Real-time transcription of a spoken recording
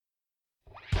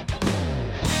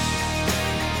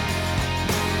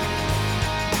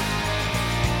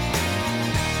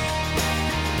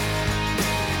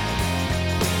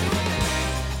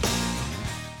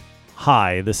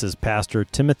Hi, this is Pastor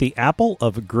Timothy Apple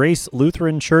of Grace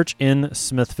Lutheran Church in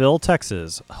Smithville,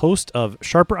 Texas, host of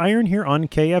Sharper Iron here on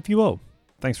KFUO.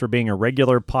 Thanks for being a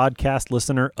regular podcast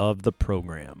listener of the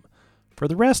program. For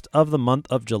the rest of the month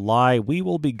of July, we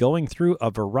will be going through a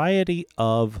variety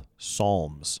of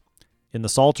psalms. In the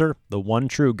Psalter, the one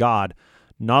true God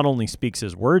not only speaks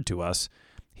His word to us,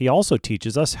 He also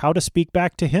teaches us how to speak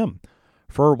back to Him.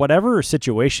 For whatever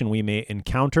situation we may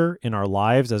encounter in our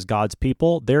lives as God's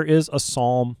people, there is a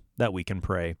psalm that we can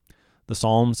pray. The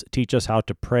Psalms teach us how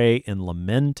to pray in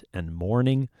lament and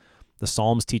mourning. The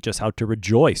Psalms teach us how to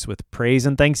rejoice with praise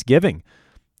and thanksgiving.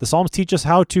 The Psalms teach us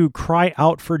how to cry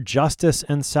out for justice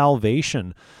and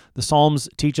salvation. The Psalms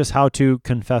teach us how to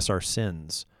confess our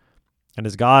sins. And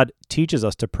as God teaches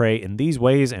us to pray in these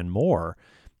ways and more,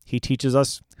 He teaches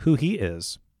us who He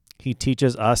is. He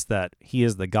teaches us that He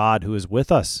is the God who is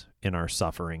with us in our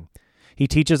suffering. He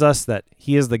teaches us that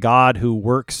He is the God who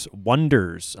works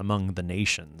wonders among the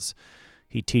nations.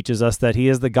 He teaches us that He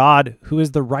is the God who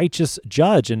is the righteous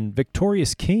judge and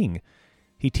victorious king.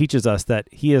 He teaches us that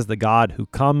He is the God who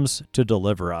comes to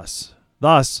deliver us,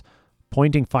 thus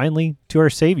pointing finally to our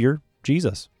Savior,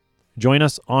 Jesus. Join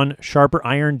us on Sharper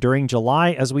Iron during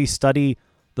July as we study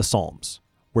the Psalms,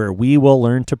 where we will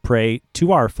learn to pray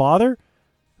to our Father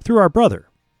through our brother,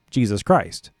 Jesus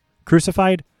Christ,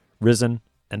 crucified, risen,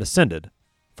 and ascended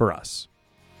for us.